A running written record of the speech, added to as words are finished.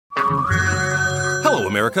Hello,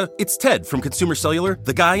 America. It's Ted from Consumer Cellular,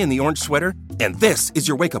 the guy in the orange sweater, and this is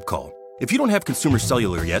your wake-up call. If you don't have Consumer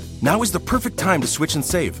Cellular yet, now is the perfect time to switch and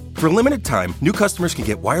save. For a limited time, new customers can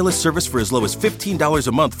get wireless service for as low as $15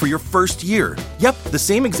 a month for your first year. Yep, the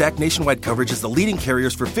same exact nationwide coverage as the leading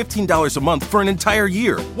carriers for $15 a month for an entire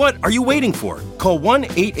year. What are you waiting for? Call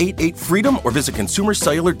 1-888-FREEDOM or visit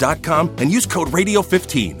ConsumerCellular.com and use code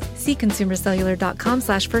RADIO15. See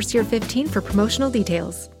ConsumerCellular.com/firstyear15 for promotional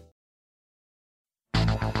details.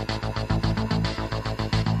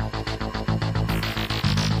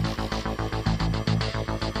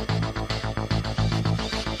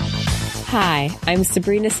 Hi, I'm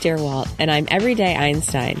Sabrina Stierwalt, and I'm Everyday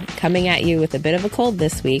Einstein, coming at you with a bit of a cold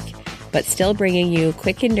this week, but still bringing you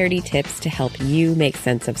quick and dirty tips to help you make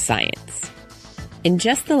sense of science. In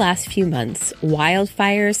just the last few months,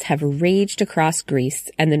 wildfires have raged across Greece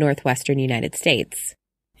and the northwestern United States.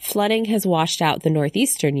 Flooding has washed out the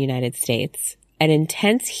northeastern United States, and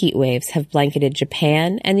intense heat waves have blanketed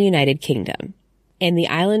Japan and the United Kingdom. And the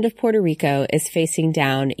island of Puerto Rico is facing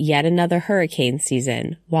down yet another hurricane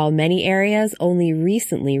season, while many areas only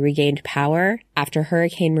recently regained power after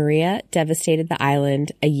Hurricane Maria devastated the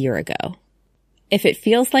island a year ago. If it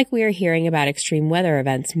feels like we are hearing about extreme weather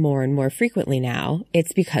events more and more frequently now,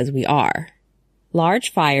 it's because we are.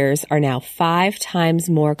 Large fires are now 5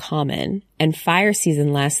 times more common, and fire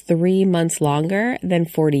season lasts 3 months longer than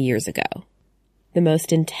 40 years ago. The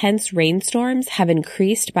most intense rainstorms have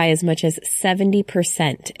increased by as much as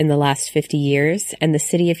 70% in the last 50 years, and the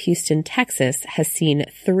city of Houston, Texas, has seen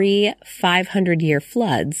 3 500-year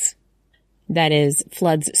floods. That is,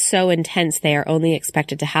 floods so intense they are only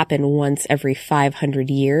expected to happen once every 500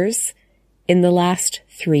 years in the last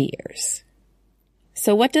 3 years.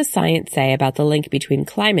 So what does science say about the link between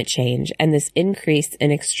climate change and this increase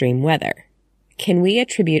in extreme weather? Can we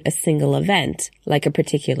attribute a single event, like a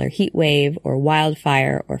particular heat wave or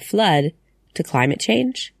wildfire or flood, to climate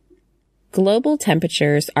change? Global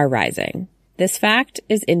temperatures are rising. This fact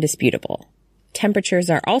is indisputable. Temperatures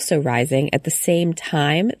are also rising at the same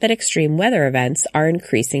time that extreme weather events are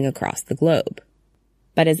increasing across the globe.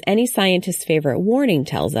 But as any scientist's favorite warning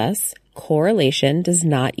tells us, correlation does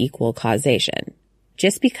not equal causation.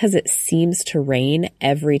 Just because it seems to rain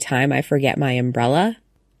every time I forget my umbrella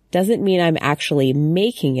doesn't mean I'm actually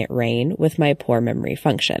making it rain with my poor memory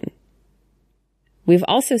function. We've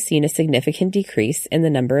also seen a significant decrease in the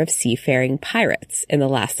number of seafaring pirates in the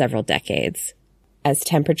last several decades, as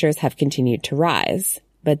temperatures have continued to rise,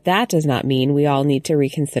 but that does not mean we all need to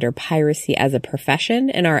reconsider piracy as a profession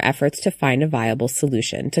in our efforts to find a viable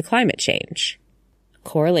solution to climate change.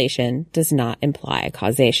 Correlation does not imply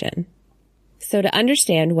causation. So to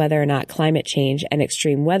understand whether or not climate change and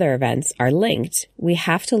extreme weather events are linked, we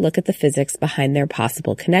have to look at the physics behind their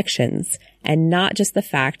possible connections, and not just the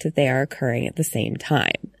fact that they are occurring at the same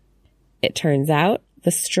time. It turns out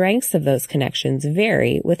the strengths of those connections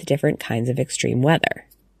vary with different kinds of extreme weather.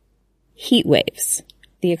 Heat waves.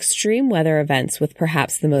 The extreme weather events with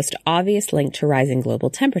perhaps the most obvious link to rising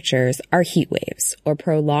global temperatures are heat waves, or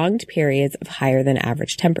prolonged periods of higher than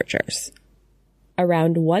average temperatures.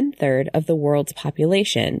 Around 1/3 of the world's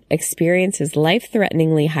population experiences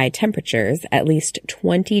life-threateningly high temperatures at least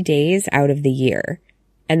 20 days out of the year,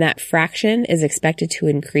 and that fraction is expected to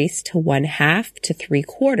increase to 1/2 to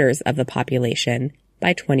 3/4 of the population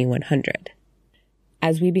by 2100.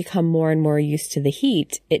 As we become more and more used to the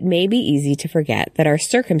heat, it may be easy to forget that our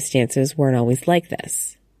circumstances weren't always like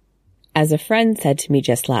this. As a friend said to me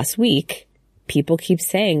just last week, people keep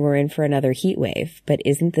saying we're in for another heat wave, but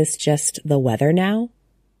isn't this just the weather now?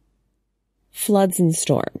 Floods and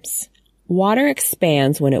storms. Water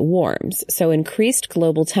expands when it warms, so increased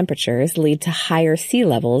global temperatures lead to higher sea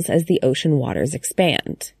levels as the ocean waters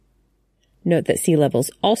expand. Note that sea levels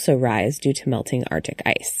also rise due to melting Arctic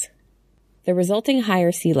ice. The resulting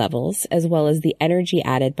higher sea levels, as well as the energy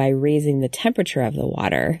added by raising the temperature of the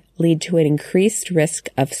water, lead to an increased risk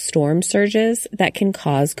of storm surges that can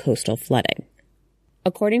cause coastal flooding.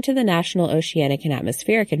 According to the National Oceanic and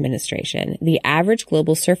Atmospheric Administration, the average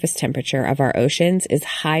global surface temperature of our oceans is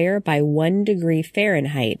higher by 1 degree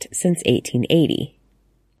Fahrenheit since 1880.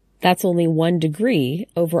 That's only 1 degree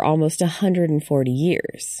over almost 140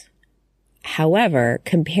 years. However,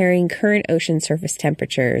 comparing current ocean surface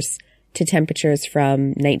temperatures to temperatures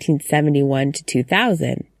from 1971 to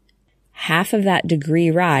 2000, half of that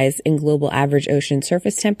degree rise in global average ocean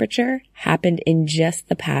surface temperature happened in just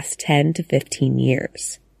the past 10 to 15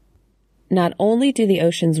 years. Not only do the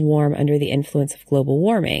oceans warm under the influence of global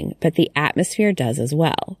warming, but the atmosphere does as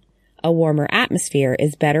well. A warmer atmosphere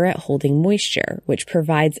is better at holding moisture, which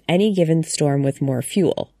provides any given storm with more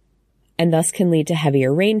fuel. and thus can lead to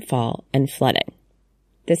heavier rainfall and flooding.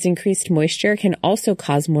 This increased moisture can also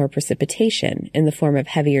cause more precipitation in the form of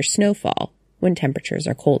heavier snowfall when temperatures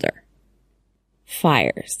are colder.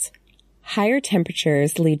 Fires. Higher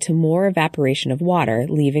temperatures lead to more evaporation of water,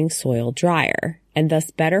 leaving soil drier, and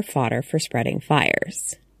thus better fodder for spreading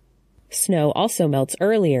fires. Snow also melts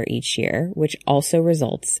earlier each year, which also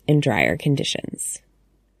results in drier conditions.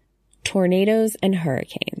 Tornadoes and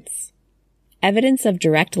hurricanes. Evidence of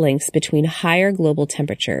direct links between higher global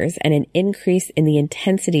temperatures and an increase in the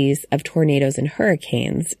intensities of tornadoes and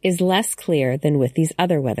hurricanes is less clear than with these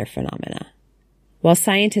other weather phenomena. While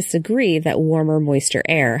scientists agree that warmer, moister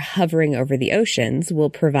air hovering over the oceans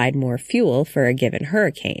will provide more fuel for a given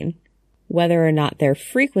hurricane, whether or not their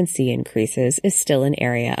frequency increases is still an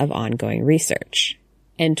area of ongoing research.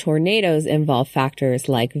 And tornadoes involve factors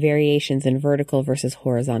like variations in vertical versus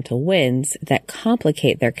horizontal winds that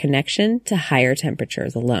complicate their connection to higher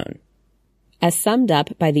temperatures alone. As summed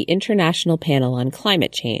up by the International Panel on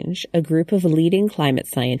Climate Change, a group of leading climate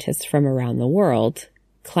scientists from around the world,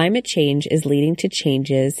 climate change is leading to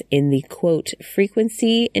changes in the, quote,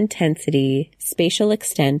 frequency, intensity, spatial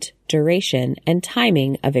extent, duration, and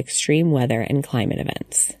timing of extreme weather and climate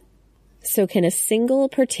events. So can a single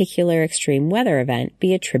particular extreme weather event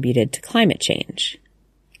be attributed to climate change?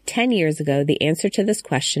 10 years ago, the answer to this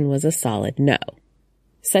question was a solid no.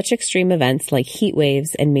 Such extreme events like heat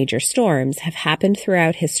waves and major storms have happened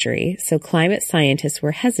throughout history, so climate scientists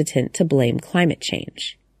were hesitant to blame climate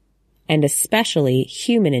change, and especially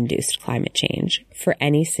human-induced climate change, for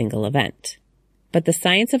any single event. But the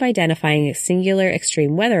science of identifying singular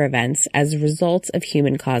extreme weather events as results of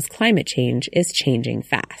human-caused climate change is changing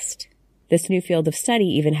fast. This new field of study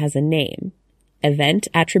even has a name: Event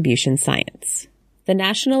Attribution Science. The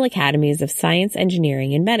National Academies of Science,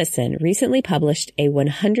 Engineering, and Medicine recently published a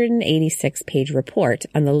 186-page report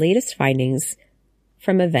on the latest findings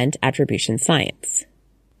from event attribution science.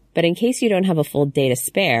 But in case you don't have a full day to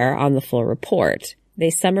spare on the full report,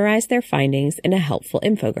 they summarize their findings in a helpful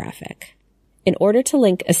infographic. In order to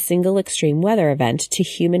link a single extreme weather event to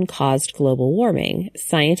human-caused global warming,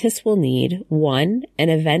 scientists will need 1. An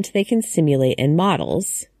event they can simulate in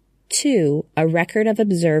models, 2. A record of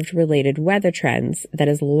observed related weather trends that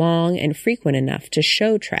is long and frequent enough to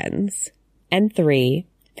show trends, and 3.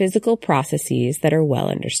 Physical processes that are well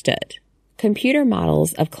understood. Computer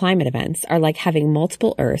models of climate events are like having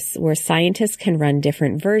multiple Earths where scientists can run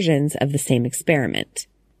different versions of the same experiment.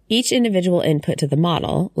 Each individual input to the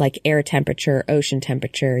model, like air temperature, ocean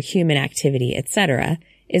temperature, human activity, etc.,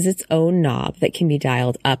 is its own knob that can be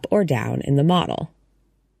dialed up or down in the model.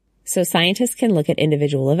 So scientists can look at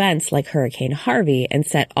individual events like Hurricane Harvey and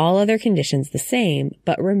set all other conditions the same,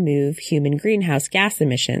 but remove human greenhouse gas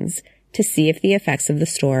emissions to see if the effects of the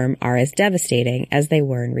storm are as devastating as they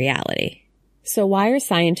were in reality. So why are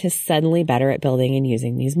scientists suddenly better at building and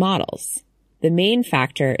using these models? The main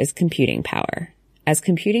factor is computing power. As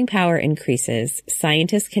computing power increases,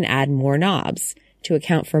 scientists can add more knobs to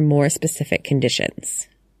account for more specific conditions.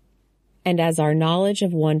 And as our knowledge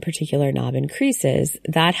of one particular knob increases,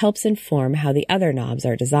 that helps inform how the other knobs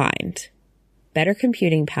are designed. Better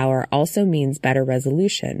computing power also means better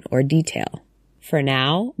resolution or detail. For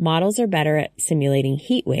now, models are better at simulating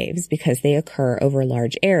heat waves because they occur over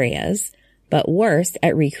large areas, but worse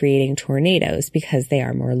at recreating tornadoes because they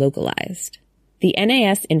are more localized. The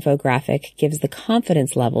NAS infographic gives the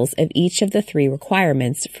confidence levels of each of the 3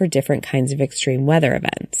 requirements for different kinds of extreme weather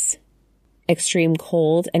events. Extreme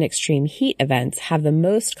cold and extreme heat events have the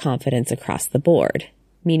most confidence across the board,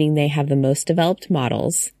 meaning they have the most developed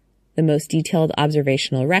models, the most detailed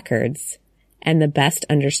observational records, and the best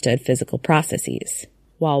understood physical processes,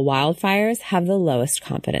 while wildfires have the lowest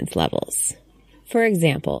confidence levels. For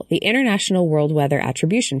example, the International World Weather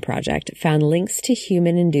Attribution Project found links to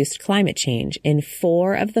human-induced climate change in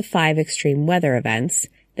 4 of the 5 extreme weather events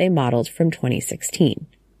they modeled from 2016,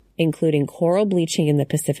 including coral bleaching in the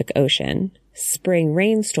Pacific Ocean, spring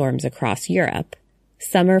rainstorms across Europe,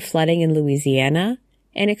 summer flooding in Louisiana,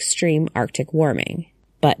 and extreme Arctic warming,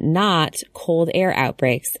 but not cold air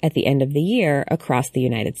outbreaks at the end of the year across the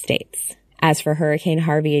United States. As for Hurricane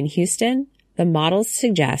Harvey in Houston, the models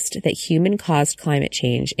suggest that human-caused climate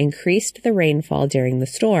change increased the rainfall during the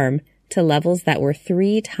storm to levels that were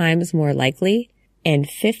 3 times more likely and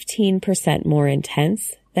 15% more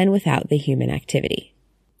intense than without the human activity.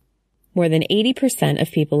 More than 80%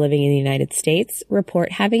 of people living in the United States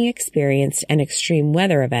report having experienced an extreme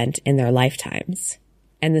weather event in their lifetimes,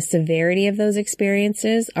 and the severity of those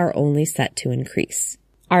experiences are only set to increase.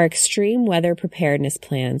 Our extreme weather preparedness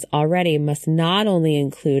plans already must not only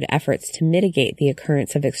include efforts to mitigate the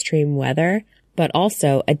occurrence of extreme weather, but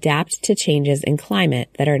also adapt to changes in climate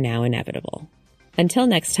that are now inevitable. Until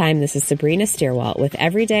next time, this is Sabrina Stierwalt with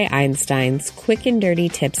Everyday Einstein's quick and dirty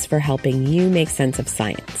tips for helping you make sense of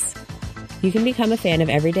science. You can become a fan of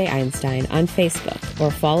Everyday Einstein on Facebook or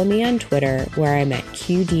follow me on Twitter where I'm at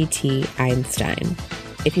QDT Einstein.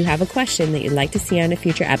 If you have a question that you'd like to see on a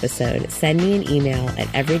future episode, send me an email at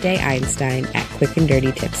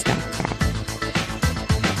everydayeinstein@quickanddirtytips.com.